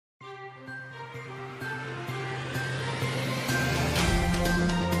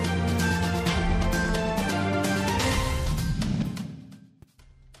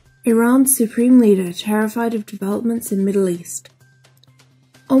Iran's supreme leader terrified of developments in Middle East.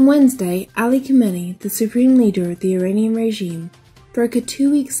 On Wednesday, Ali Khamenei, the supreme leader of the Iranian regime, broke a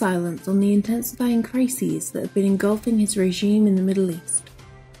 2-week silence on the intensifying crises that have been engulfing his regime in the Middle East.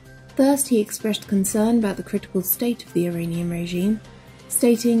 First, he expressed concern about the critical state of the Iranian regime,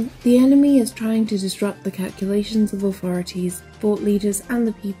 stating, "The enemy is trying to disrupt the calculations of authorities, thought leaders and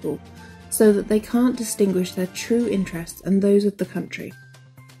the people, so that they can't distinguish their true interests and those of the country."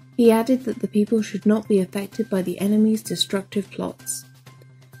 He added that the people should not be affected by the enemy's destructive plots.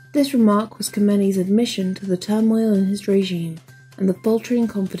 This remark was Khamenei's admission to the turmoil in his regime and the faltering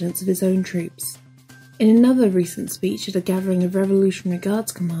confidence of his own troops. In another recent speech at a gathering of Revolutionary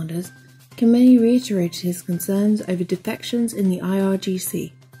Guards commanders, Khamenei reiterated his concerns over defections in the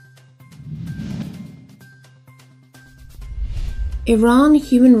IRGC. Iran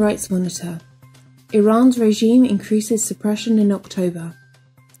Human Rights Monitor. Iran's regime increases suppression in October.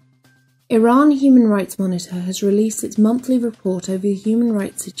 Iran Human Rights Monitor has released its monthly report over the human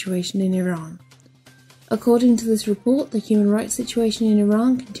rights situation in Iran. According to this report, the human rights situation in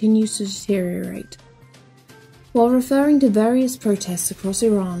Iran continues to deteriorate. While referring to various protests across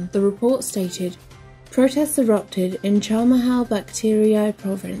Iran, the report stated, "Protests erupted in Chalmahal Bakhtiari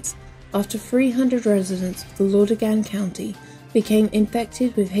province after 300 residents of the Lordigan County became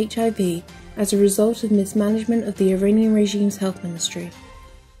infected with HIV as a result of mismanagement of the Iranian regime's health ministry."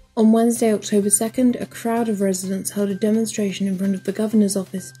 On Wednesday, October 2nd, a crowd of residents held a demonstration in front of the governor's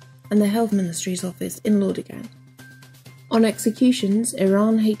office and the health ministry's office in Lordigan. On executions,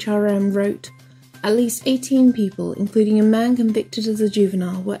 Iran HRM wrote, "At least 18 people, including a man convicted as a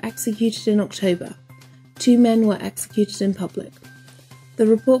juvenile, were executed in October. 2 men were executed in public." The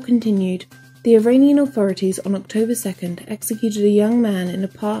report continued, "The Iranian authorities on October 2nd executed a young man in a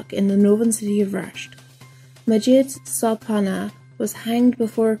park in the northern city of Rasht. Majid Sarpana was hanged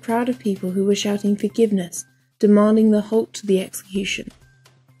before a crowd of people who were shouting forgiveness, demanding the halt to the execution."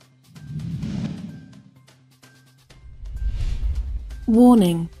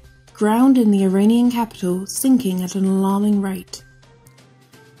 Warning: ground in the Iranian capital sinking at an alarming rate.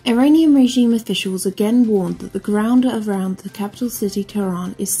 Iranian regime officials again warned that the ground around the capital city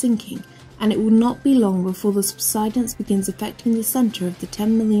Tehran is sinking, and it will not be long before the subsidence begins affecting the center of the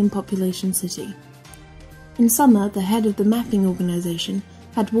 10 million population city. In summer, the head of the mapping organization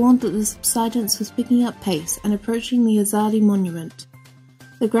had warned that the subsidence was picking up pace and approaching the Azadi monument.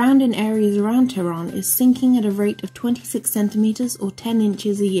 The ground in areas around Tehran is sinking at a rate of 26 centimeters or 10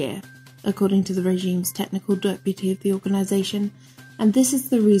 inches a year, according to the regime's technical deputy of the organization, and this is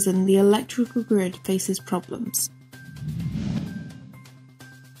the reason the electrical grid faces problems.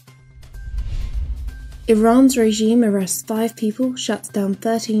 Iran's regime arrests 5 people, shuts down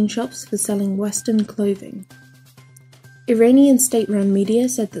 13 shops for selling Western clothing. Iranian state-run media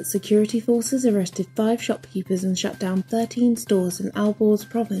said that security forces arrested 5 shopkeepers and shut down 13 stores in Alborz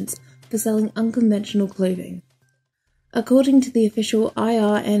province for selling unconventional clothing. According to the official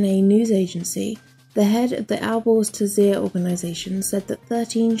IRNA news agency, the head of the Alborz Tazir organization said that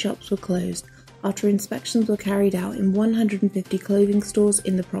 13 shops were closed after inspections were carried out in 150 clothing stores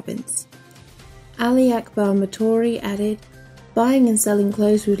in the province. Ali Akbar Matori added, "Buying and selling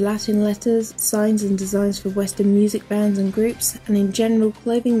clothes with Latin letters, signs and designs for Western music bands and groups, and in general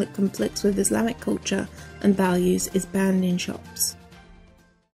clothing that conflicts with Islamic culture and values is banned in shops."